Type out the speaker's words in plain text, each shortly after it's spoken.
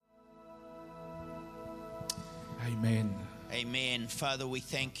Amen. Amen. Father, we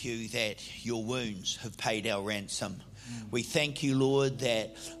thank you that your wounds have paid our ransom. We thank you, Lord,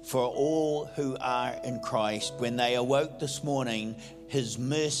 that for all who are in Christ, when they awoke this morning, his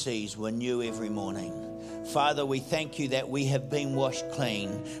mercies were new every morning. Father, we thank you that we have been washed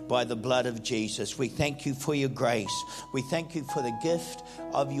clean by the blood of Jesus. We thank you for your grace. We thank you for the gift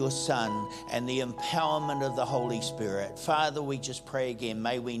of your Son and the empowerment of the Holy Spirit. Father, we just pray again,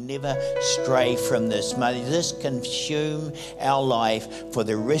 may we never stray from this. May this consume our life for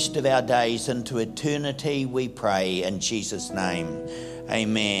the rest of our days into eternity, we pray in Jesus' name.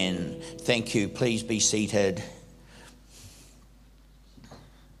 Amen. Thank you. Please be seated.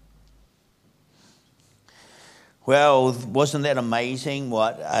 Well, wasn't that amazing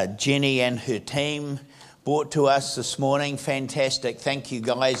what Jenny and her team brought to us this morning? Fantastic. Thank you,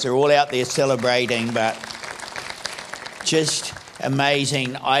 guys. They're all out there celebrating, but just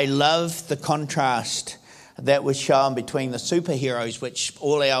amazing. I love the contrast that was shown between the superheroes, which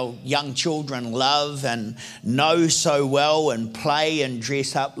all our young children love and know so well and play and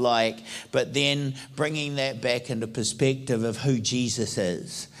dress up like, but then bringing that back into perspective of who Jesus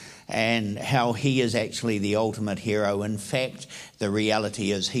is. And how he is actually the ultimate hero. In fact, the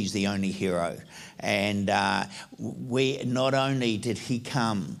reality is he's the only hero. And we not only did he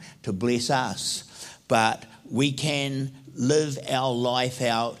come to bless us, but we can live our life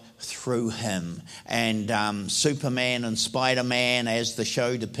out through him. And Superman and Spider-Man, as the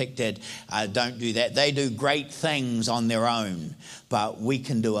show depicted, don't do that. They do great things on their own, but we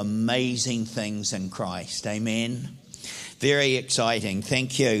can do amazing things in Christ. Amen. Very exciting.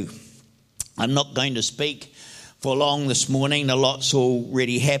 Thank you. I'm not going to speak for long this morning. A lot's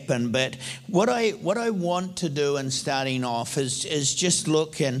already happened. But what I want to do in starting off is just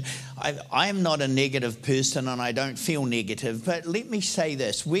look, and I am not a negative person and I don't feel negative. But let me say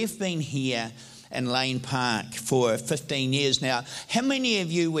this. We've been here in Lane Park for 15 years now. How many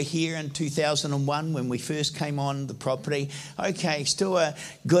of you were here in 2001 when we first came on the property? Okay, still a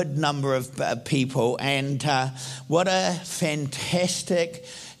good number of people. And what a fantastic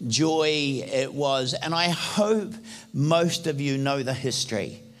joy it was. And I hope most of you know the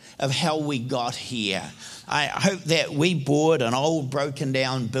history of how we got here. I hope that we bought an old broken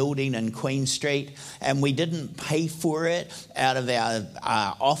down building in Queen Street and we didn't pay for it out of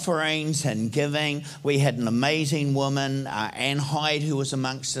our offerings and giving. We had an amazing woman, Anne Hyde, who was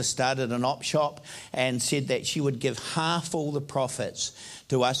amongst us, started an op shop and said that she would give half all the profits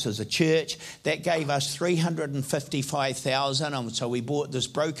to us as a church. That gave us $355,000, and so we bought this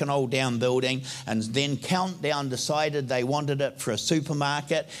broken old down building, and then Countdown decided they wanted it for a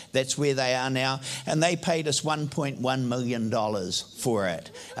supermarket. That's where they are now, and they paid us $1.1 million for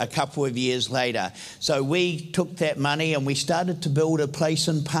it a couple of years later. So we took that money and we started to build a place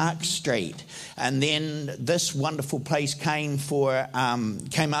in Park Street, and then this wonderful place came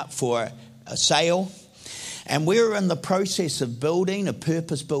up for a sale. And we were in the process of building a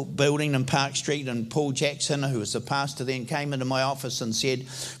purpose-built building in Park Street, and Paul Jackson, who was the pastor then, came into my office and said,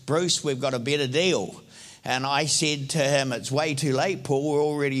 "Bruce, we've got a better deal." And I said to him, "It's way too late, Paul, we're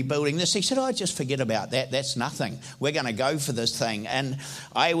already building this." He said, "Oh, just forget about that, that's nothing. We're going to go for this thing." And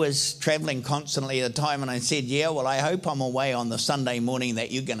I was travelling constantly at the time, and I said, "Yeah, well, I hope I'm away on the Sunday morning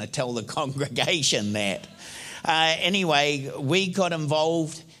that you're going to tell the congregation that." Anyway, we got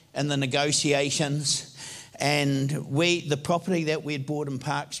involved in the negotiations. And the property that we'd bought in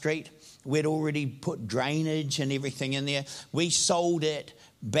Park Street, we'd already put drainage and everything in there. We sold it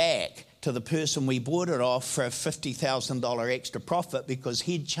back to the person we bought it off for a $50,000 extra profit because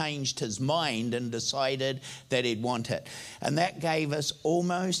he'd changed his mind and decided that he'd want it. And that gave us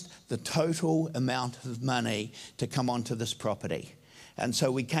almost the total amount of money to come onto this property. And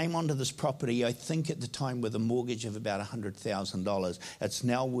so we came onto this property, I think at the time, with a mortgage of about $100,000. It's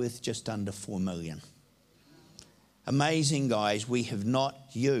now worth just under $4 million. Amazing, guys. We have not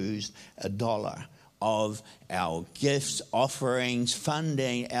used a dollar of our gifts, offerings,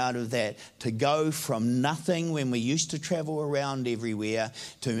 funding out of that to go from nothing when we used to travel around everywhere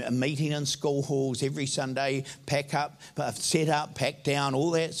to a meeting in school halls every Sunday, pack up, set up, pack down, all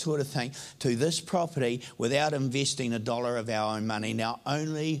that sort of thing, to this property without investing a dollar of our own money. Now,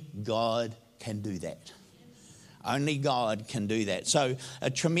 only God can do that. Only God can do that. So, a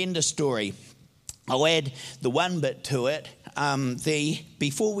tremendous story. I'll add the one bit to it.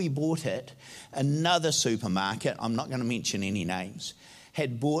 Before we bought it, another supermarket, I'm not going to mention any names,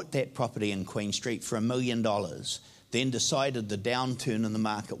 had bought that property in Queen Street for $1 million, then decided the downturn in the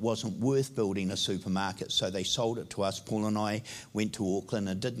market wasn't worth building a supermarket, so they sold it to us. Paul and I went to Auckland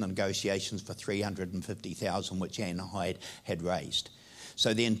and did negotiations for $350,000, which Anne Hyde had raised.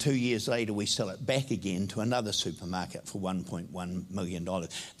 So then 2 years later, we sell it back again to another supermarket for $1.1 million.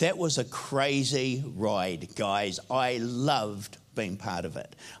 That was a crazy ride, guys. I loved being part of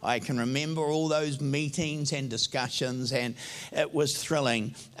it. I can remember all those meetings and discussions, and it was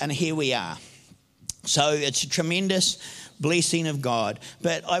thrilling. And here we are. So it's a tremendous blessing of God.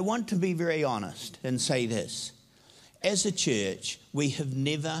 But I want to be very honest and say this. As a church, we have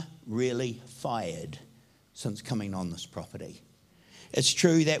never really fired since coming on this property. It's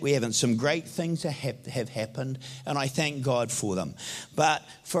true that we haven't. Some great things have happened, and I thank God for them. But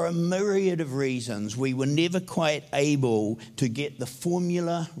for a myriad of reasons, we were never quite able to get the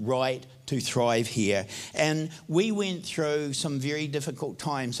formula right to thrive here. And we went through some very difficult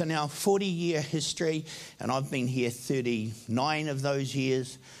times. In our 40-year history, and I've been here 39 of those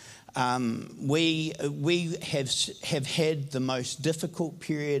years, we have had the most difficult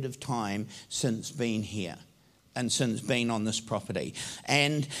period of time since being here. And since being on this property.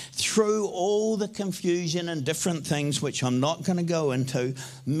 And through all the confusion and different things, which I'm not going to go into,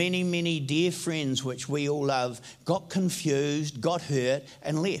 many, many dear friends, which we all love, got confused, got hurt,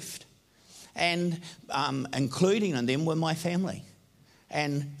 and left. And including in them were my family.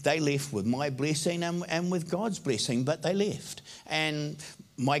 And they left with my blessing and with God's blessing, but they left. And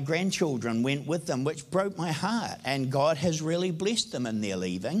my grandchildren went with them, which broke my heart. And God has really blessed them in their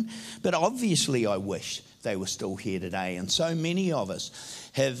leaving. But obviously I wish they were still here today. And so many of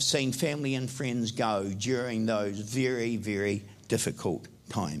us have seen family and friends go during those very, very difficult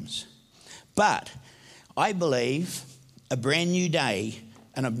times. But I believe a brand new day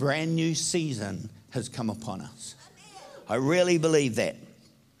and a brand new season has come upon us. I really believe that.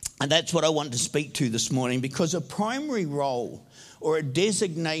 And that's what I want to speak to this morning, because a primary role or a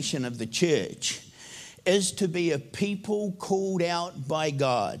designation of the church is to be a people called out by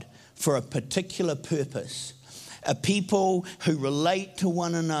God for a particular purpose. A people who relate to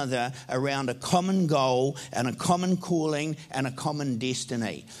one another around a common goal and a common calling and a common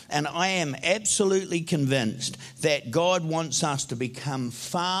destiny. And I am absolutely convinced that God wants us to become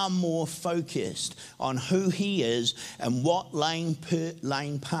far more focused on who He is and what Lane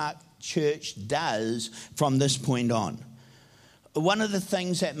Park Church does from this point on. One of the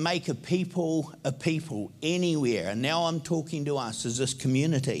things that make a people anywhere, and now I'm talking to us as this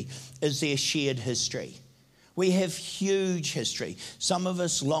community, is their shared history. We have huge history, some of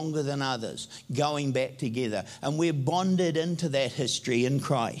us longer than others, going back together. And we're bonded into that history in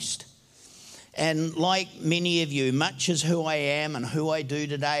Christ. And like many of you, much as who I am and who I do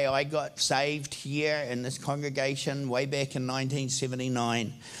today, I got saved here in this congregation way back in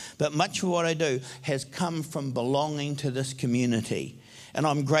 1979. But much of what I do has come from belonging to this community. And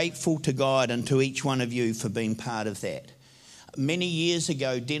I'm grateful to God and to each one of you for being part of that. Many years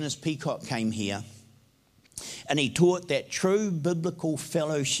ago, Dennis Peacock came here. And he taught that true biblical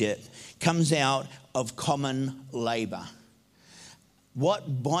fellowship comes out of common labour.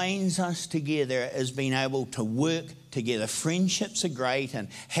 What binds us together is being able to work together. Friendships are great, and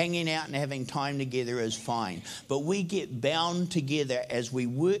hanging out and having time together is fine. But we get bound together as we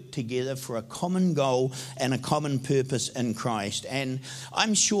work together for a common goal and a common purpose in Christ. And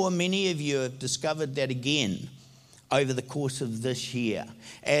I'm sure many of you have discovered that again over the course of this year,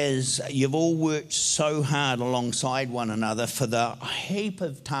 as you've all worked so hard alongside one another for the heap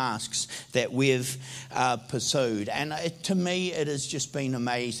of tasks that we've pursued. And to me, it has just been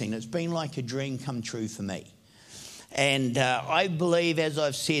amazing. It's been like a dream come true for me. And I believe, as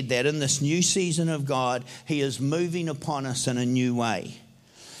I've said, that in this new season of God, He is moving upon us in a new way.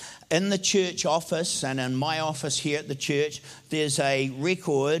 In the church office, and in my office here at the church, there's a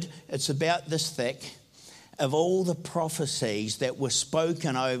record, it's about this thick, of all the prophecies that were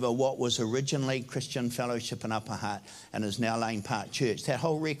spoken over what was originally Christian Fellowship in Upper Hutt and is now Lane Park Church. That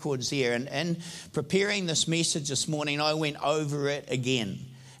whole record's there. And preparing this message this morning, I went over it again.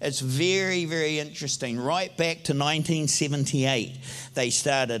 It's very, very interesting. Right back to 1978 they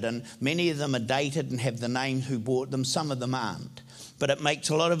started, and many of them are dated and have the name who bought them. Some of them aren't. But it makes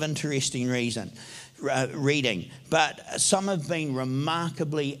a lot of interesting reading. But some have been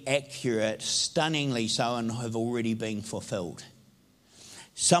remarkably accurate, stunningly so, and have already been fulfilled.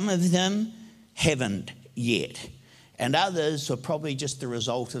 Some of them haven't yet. And others are probably just the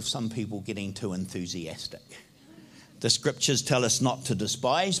result of some people getting too enthusiastic. The scriptures tell us not to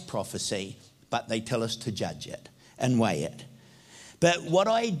despise prophecy, but they tell us to judge it and weigh it. But what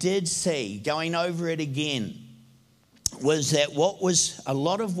I did see, going over it again, was that a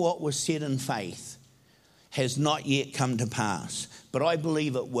lot of what was said in faith has not yet come to pass. But I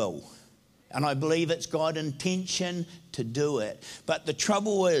believe it will. And I believe it's God's intention to do it. But the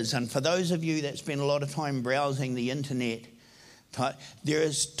trouble is, and for those of you that spend a lot of time browsing the internet, There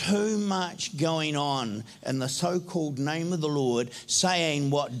is too much going on in the so-called name of the Lord, saying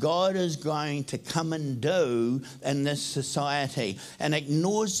what God is going to come and do in this society, and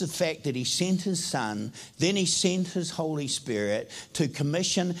ignores the fact that he sent his Son, then he sent his Holy Spirit to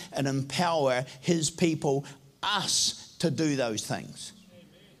commission and empower his people, us, to do those things.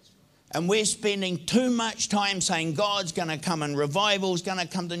 And we're spending too much time saying God's going to come and revival's going to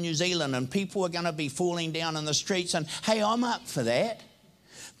come to New Zealand and people are going to be falling down in the streets, and hey, I'm up for that.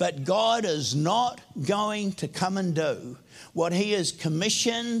 But God is not going to come and do what he has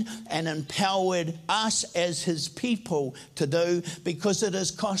commissioned and empowered us as his people to do, because it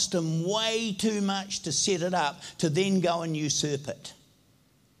has cost him way too much to set it up to then go and usurp it.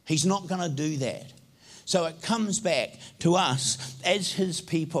 He's not going to do that. So it comes back to us as his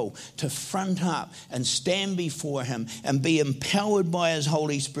people to front up and stand before him and be empowered by his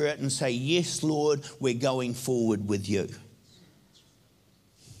Holy Spirit and say, yes, Lord, we're going forward with you.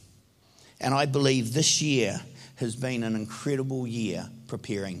 And I believe this year has been an incredible year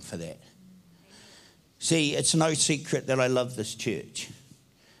preparing for that. See, it's no secret that I love this church.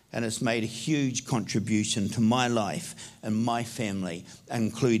 And it's made a huge contribution to my life and my family,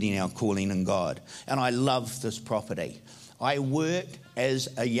 including our calling in God. And I love this property. I worked as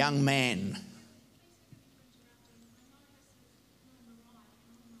a young man.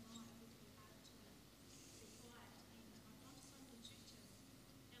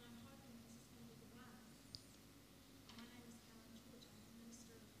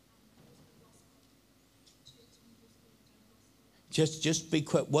 Just be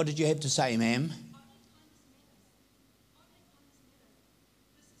quick. What did you have to say, ma'am?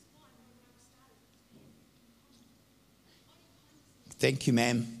 Thank you,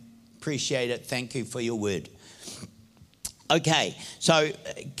 ma'am. Appreciate it. Thank you for your word. Okay, so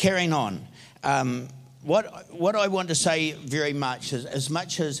carrying on. What I want to say very much is, as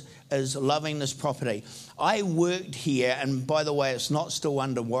much as loving this property, I worked here, and by the way, it's not still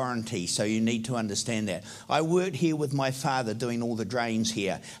under warranty, so you need to understand that. I worked here with my father doing all the drains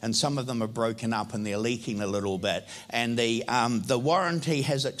here, and some of them are broken up and they're leaking a little bit, and the warranty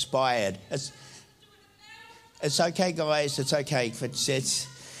has expired. It's okay, guys. It's okay.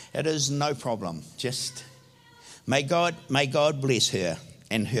 It is no problem. Just may God bless her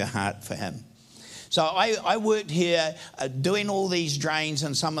and her heart for him. So I worked here doing all these drains,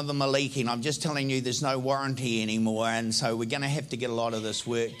 and some of them are leaking. I'm just telling you there's no warranty anymore, and so we're going to have to get a lot of this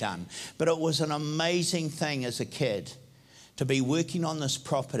work done. But it was an amazing thing as a kid to be working on this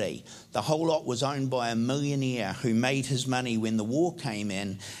property. The whole lot was owned by a millionaire who made his money when the war came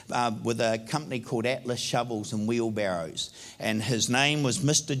in with a company called Atlas Shovels and Wheelbarrows, and his name was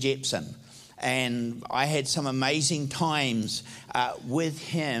Mr. Jepson. And I had some amazing times with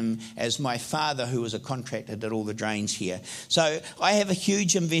him as my father, who was a contractor, did all the drains here. So I have a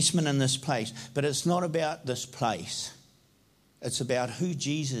huge investment in this place, but it's not about this place. It's about who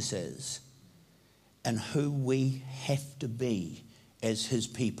Jesus is and who we have to be as his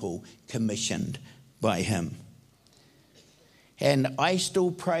people, commissioned by him. And I still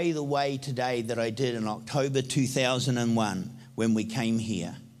pray the way today that I did in October 2001 when we came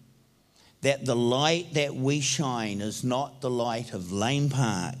here, that the light that we shine is not the light of Lane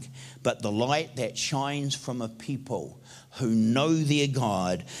Park, but the light that shines from a people who know their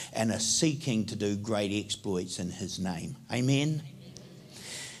God and are seeking to do great exploits in his name. Amen?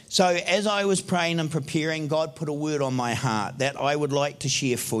 So as I was praying and preparing, God put a word on my heart that I would like to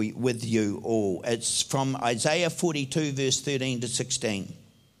share with you all. It's from Isaiah 42, verse 13 to 16.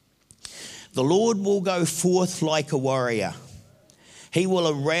 The Lord will go forth like a warrior. He will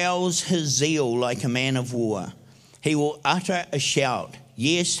arouse his zeal like a man of war. He will utter a shout.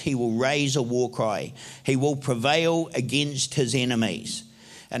 Yes, he will raise a war cry. He will prevail against his enemies.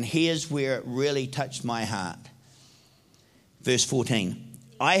 And here's where it really touched my heart. Verse 14.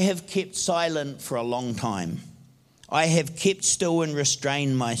 I have kept silent for a long time. I have kept still and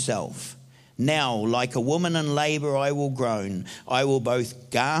restrained myself. Now, like a woman in labor, I will groan. I will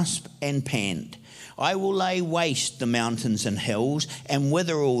both gasp and pant. I will lay waste the mountains and hills and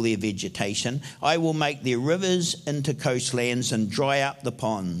wither all their vegetation. I will make their rivers into coastlands and dry up the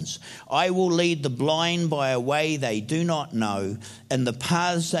ponds. I will lead the blind by a way they do not know. In the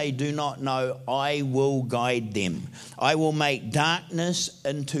paths they do not know, I will guide them. I will make darkness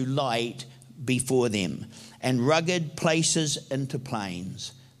into light before them and rugged places into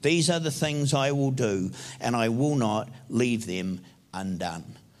plains. These are the things I will do, and I will not leave them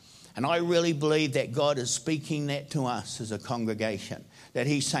undone. And I really believe that God is speaking that to us as a congregation, that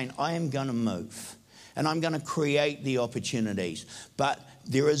he's saying, I am going to move. And I'm going to create the opportunities. But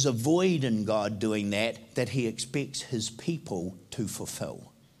there is a void in God doing that he expects his people to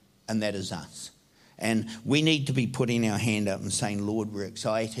fulfill. And that is us. And we need to be putting our hand up and saying, Lord, we're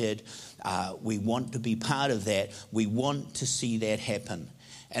excited. We want to be part of that. We want to see that happen.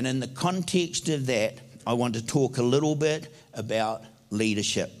 And in the context of that, I want to talk a little bit about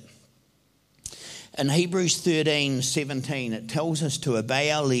leadership. In Hebrews 13:17, it tells us to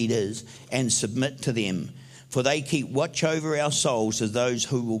obey our leaders and submit to them, for they keep watch over our souls as those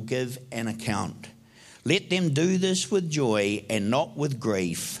who will give an account. Let them do this with joy and not with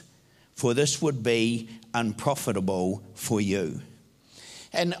grief, for this would be unprofitable for you.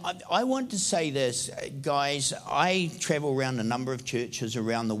 And I want to say this, guys. I travel around a number of churches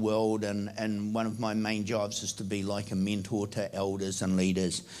around the world, and one of my main jobs is to be like a mentor to elders and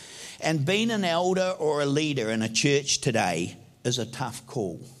leaders. And being an elder or a leader in a church today is a tough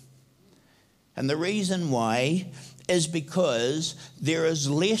call. And the reason why is because there is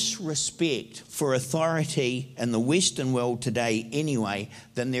less respect for authority in the Western world today anyway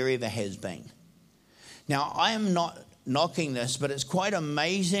than there ever has been. Now, I am not knocking this, but it's quite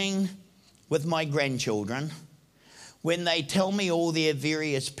amazing with my grandchildren when they tell me all their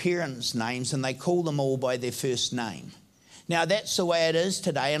various parents' names and they call them all by their first name. Now, that's the way it is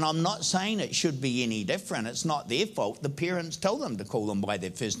today, and I'm not saying it should be any different. It's not their fault. The parents tell them to call them by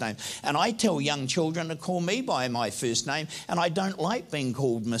their first name. And I tell young children to call me by my first name, and I don't like being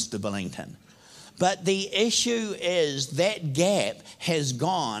called Mr. Billington. But the issue is that gap has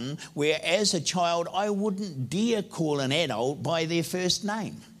gone where as a child I wouldn't dare call an adult by their first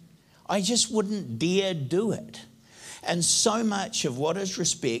name. I just wouldn't dare do it. And so much of what is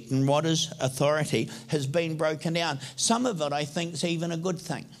respect and what is authority has been broken down. Some of it I think is even a good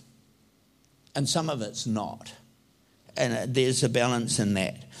thing. And some of it's not. And there's a balance in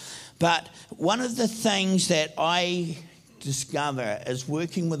that. But one of the things that I discover is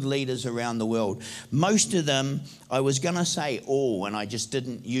working with leaders around the world. Most of them, I was going to say all, and I just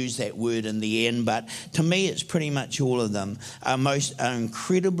didn't use that word in the end, but to me it's pretty much all of them, are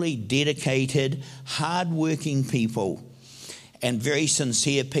incredibly dedicated, hard-working people and very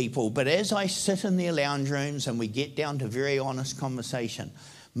sincere people. But as I sit in their lounge rooms and we get down to very honest conversation,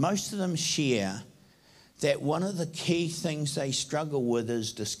 most of them share that one of the key things they struggle with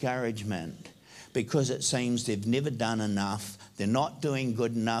is discouragement, because it seems they've never done enough, they're not doing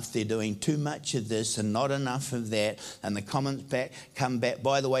good enough, they're doing too much of this and not enough of that, and the comments come back,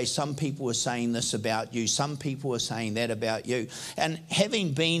 by the way, some people are saying this about you, some people are saying that about you. And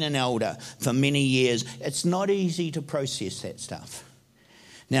having been an elder for many years, it's not easy to process that stuff.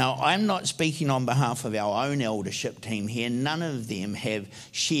 Now, I'm not speaking on behalf of our own eldership team here, none of them have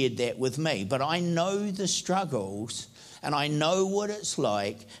shared that with me, but I know the struggles. And I know what it's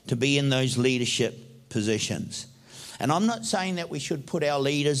like to be in those leadership positions. And I'm not saying that we should put our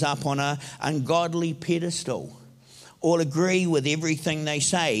leaders up on an ungodly pedestal or agree with everything they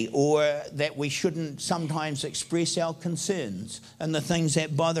say, or that we shouldn't sometimes express our concerns and the things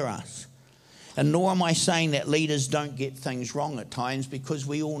that bother us. And nor am I saying that leaders don't get things wrong at times, because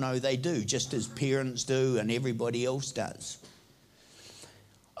we all know they do, just as parents do and everybody else does.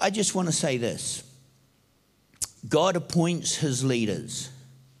 I just want to say this. God appoints his leaders,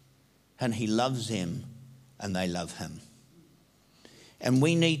 and he loves them, and they love him. And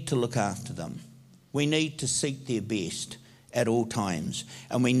we need to look after them. We need to seek their best at all times,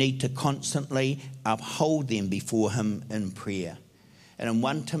 and we need to constantly uphold them before him in prayer. And in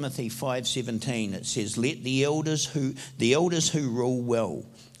 1 Timothy 5:17 it says, "Let the elders who rule well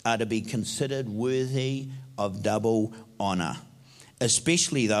are to be considered worthy of double honour,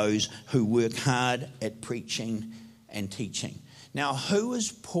 especially those who work hard at preaching and teaching." Now, who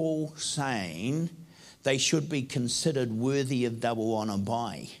is Paul saying they should be considered worthy of double honour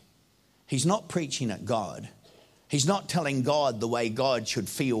by? He's not preaching at God. He's not telling God the way God should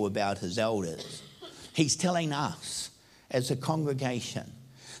feel about his elders. He's telling us as a congregation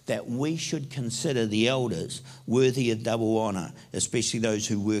that we should consider the elders worthy of double honour, especially those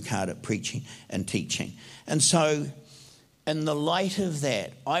who work hard at preaching and teaching. And so, in the light of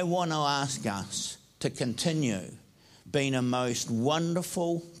that, I want to ask us to continue being a most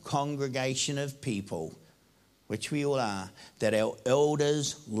wonderful congregation of people, which we all are, that our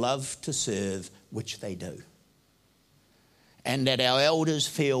elders love to serve, which they do. And that our elders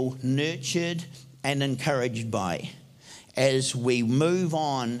feel nurtured and encouraged by, as we move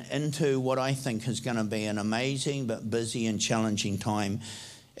on into what I think is going to be an amazing but busy and challenging time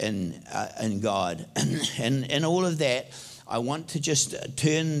in God. And in all of that, I want to just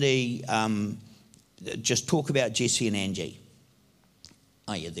just talk about Jesse and Angie.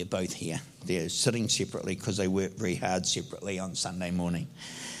 Oh yeah, they're both here. They're sitting separately because they work very hard separately on Sunday morning.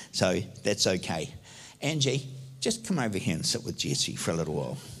 So that's okay. Angie, just come over here and sit with Jesse for a little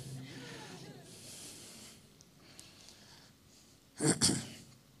while.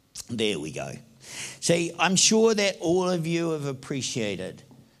 There we go. See, I'm sure that all of you have appreciated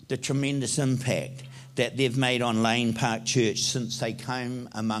the tremendous impact that they've made on Lane Park Church since they came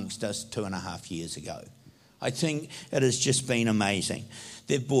amongst us 2.5 years ago. I think it has just been amazing.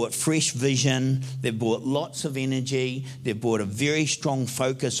 They've brought fresh vision, they've brought lots of energy, they've brought a very strong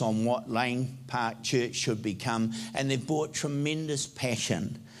focus on what Lane Park Church should become, and they've brought tremendous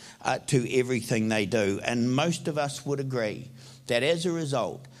passion to everything they do. And most of us would agree that as a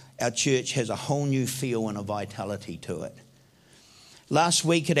result, our church has a whole new feel and a vitality to it. Last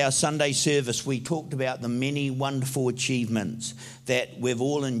week at our Sunday service, we talked about the many wonderful achievements that we've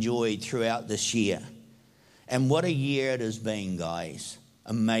all enjoyed throughout this year. And what a year it has been, guys.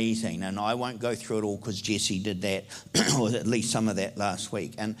 Amazing. And I won't go through it all because Jesse did that, or at least some of that last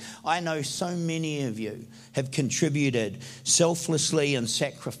week. And I know so many of you have contributed selflessly and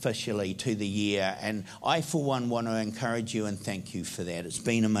sacrificially to the year. And I, for one, want to encourage you and thank you for that. It's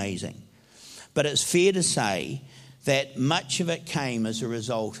been amazing. But it's fair to say that much of it came as a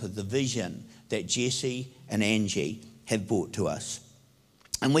result of the vision that Jesse and Angie have brought to us.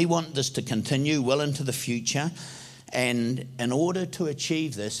 And we want this to continue well into the future. And in order to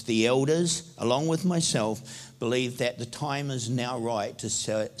achieve this, the elders, along with myself, believe that the time is now right to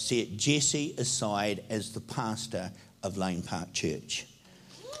set Jesse aside as the pastor of Lane Park Church.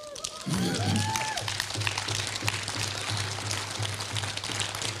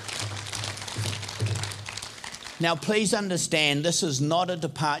 Now, please understand, this is not a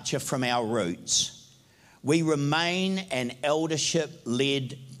departure from our roots. We remain an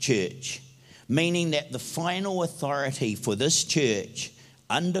eldership-led church, meaning that the final authority for this church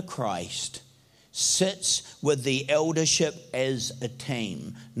under Christ sits with the eldership as a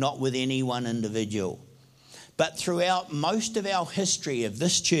team, not with any one individual. But throughout most of our history of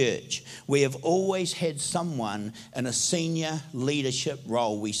this church, we have always had someone in a senior leadership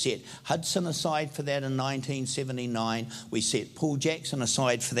role. We set Hudson aside for that in 1979. We set Paul Jackson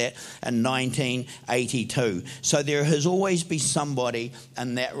aside for that in 1982. So there has always been somebody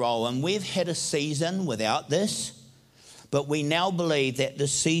in that role. And we've had a season without this, but we now believe that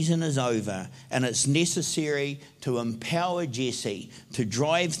this season is over and it's necessary to empower Jesse to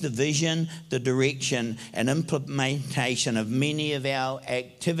drive the vision, the direction and implementation of many of our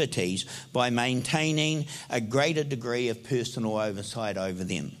activities by maintaining a greater degree of personal oversight over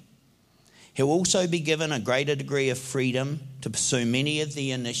them. He'll also be given a greater degree of freedom to pursue many of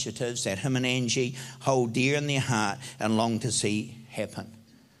the initiatives that him and Angie hold dear in their heart and long to see happen.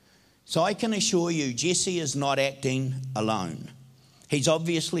 So I can assure you, Jesse is not acting alone. He's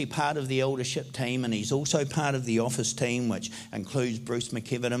obviously part of the eldership team, and he's also part of the office team, which includes Bruce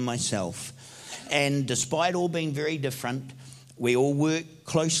McKevitt and myself. And despite all being very different, we all work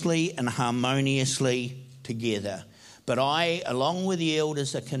closely and harmoniously together. But I, along with the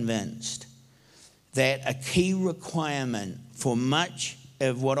elders, are convinced that a key requirement for much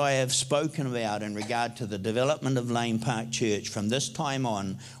of what I have spoken about in regard to the development of Lane Park Church from this time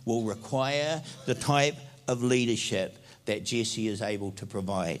on will require the type of leadership that Jesse is able to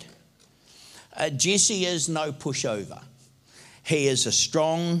provide. Jesse is no pushover. He is a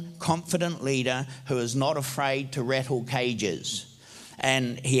strong, confident leader who is not afraid to rattle cages.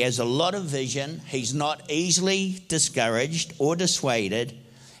 And he has a lot of vision. He's not easily discouraged or dissuaded.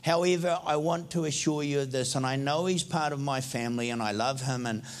 However, I want to assure you of this, and I know he's part of my family, and I love him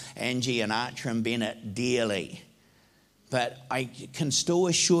and Angie and Archer and Bennett dearly. But I can still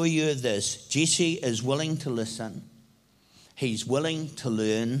assure you of this. Jesse is willing to listen. He's willing to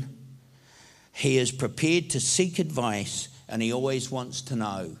learn. He is prepared to seek advice, and he always wants to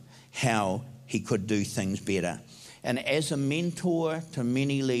know how he could do things better. And as a mentor to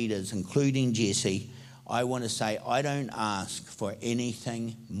many leaders, including Jesse, I want to say I don't ask for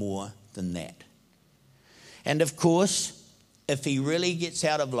anything more than that. And of course, if he really gets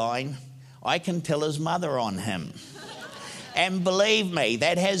out of line, I can tell his mother on him. And believe me,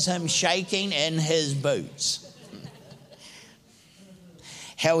 that has him shaking in his boots.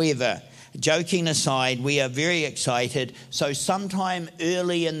 However, joking aside, we are very excited. So sometime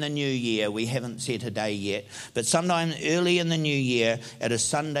early in the new year, we haven't set a day yet, but sometime early in the new year at a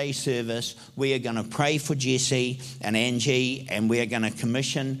Sunday service, we are going to pray for Jesse and Angie, and we are going to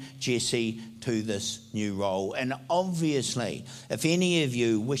commission Jesse to this new role. And obviously, if any of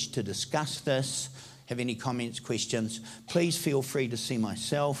you wish to discuss this, have any comments, questions, please feel free to see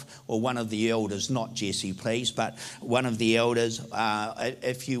myself or one of the elders, not Jesse, please, but one of the elders.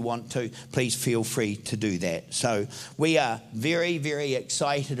 If you want to, please feel free to do that. So we are very, very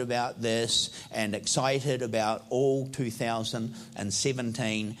excited about this and excited about all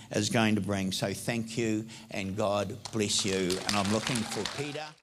 2017 is going to bring. So thank you and God bless you. And I'm looking for Peter.